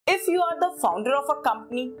If you are the founder of a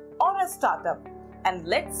company or a startup, and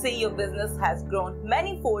let's say your business has grown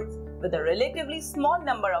many folds with a relatively small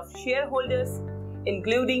number of shareholders,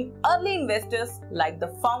 including early investors like the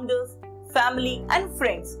founders, family and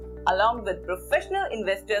friends, along with professional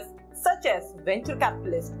investors such as venture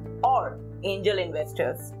capitalists or angel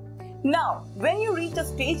investors. Now, when you reach a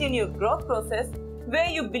stage in your growth process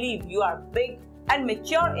where you believe you are big and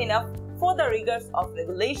mature enough for the rigors of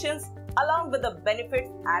regulations along with the benefits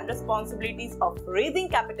and responsibilities of raising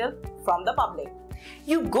capital from the public,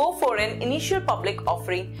 you go for an initial public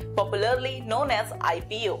offering, popularly known as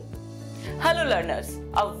IPO. Hello learners,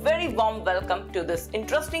 a very warm welcome to this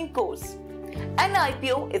interesting course. An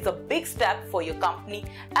IPO is a big step for your company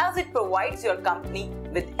as it provides your company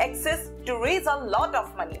with access to raise a lot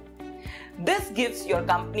of money. This gives your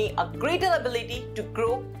company a greater ability to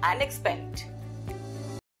grow and expand.